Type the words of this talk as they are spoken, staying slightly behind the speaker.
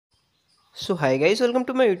So hi guys, welcome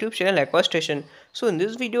to my YouTube channel Aqua Station. So in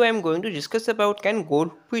this video I am going to discuss about can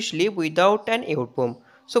goldfish live without an air pump.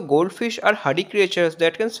 So goldfish are hardy creatures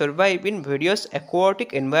that can survive in various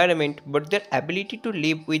aquatic environment, but their ability to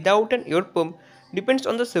live without an air pump depends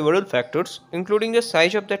on the several factors including the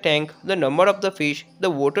size of the tank, the number of the fish, the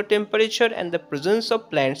water temperature and the presence of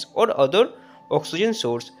plants or other oxygen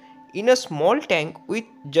source. In a small tank with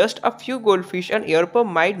just a few goldfish, an air pump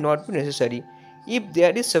might not be necessary if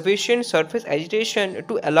there is sufficient surface agitation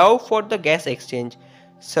to allow for the gas exchange.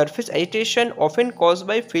 Surface agitation, often caused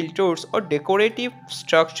by filters or decorative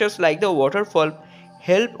structures like the waterfall,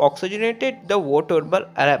 help oxygenate the water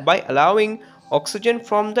by allowing oxygen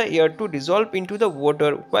from the air to dissolve into the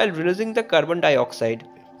water while releasing the carbon dioxide.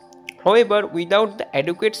 However, without the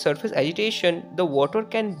adequate surface agitation, the water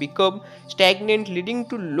can become stagnant, leading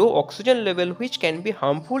to low oxygen level, which can be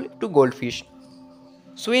harmful to goldfish.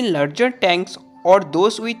 So in larger tanks or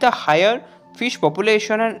those with a higher fish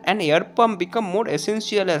population, an air pump become more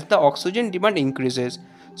essential as the oxygen demand increases.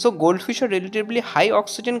 So goldfish are relatively high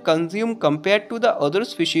oxygen consume compared to the other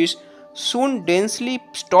species. Soon densely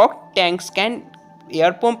stocked tanks can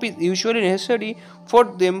air pump is usually necessary for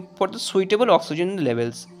them for the suitable oxygen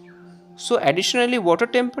levels. So additionally, water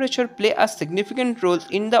temperature play a significant role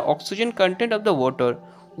in the oxygen content of the water.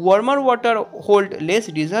 Warmer water hold less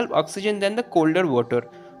dissolved oxygen than the colder water.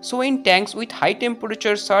 So in tanks with high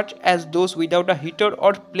temperatures such as those without a heater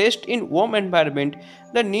or placed in warm environment,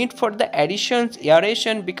 the need for the additions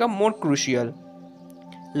aeration become more crucial.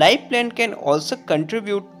 Live plant can also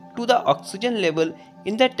contribute to the oxygen level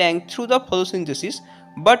in the tank through the photosynthesis,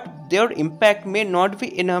 but their impact may not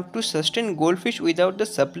be enough to sustain goldfish without the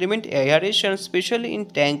supplement aeration, especially in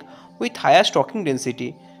tank with higher stocking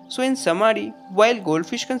density. So in summary, while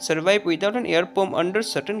goldfish can survive without an air pump under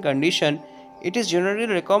certain conditions, it is generally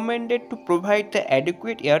recommended to provide the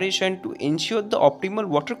adequate aeration to ensure the optimal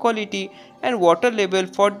water quality and water level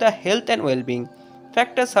for the health and well-being.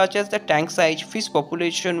 Factors such as the tank size, fish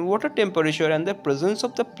population, water temperature, and the presence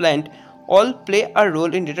of the plant all play a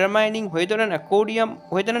role in determining whether an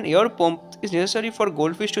air pump is necessary for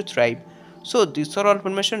goldfish to thrive. So these are all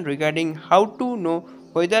information regarding how to know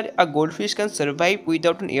whether a goldfish can survive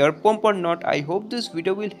without an air pump or not. I hope this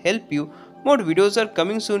video will help you. More videos are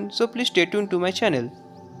coming soon, so please stay tuned to my channel.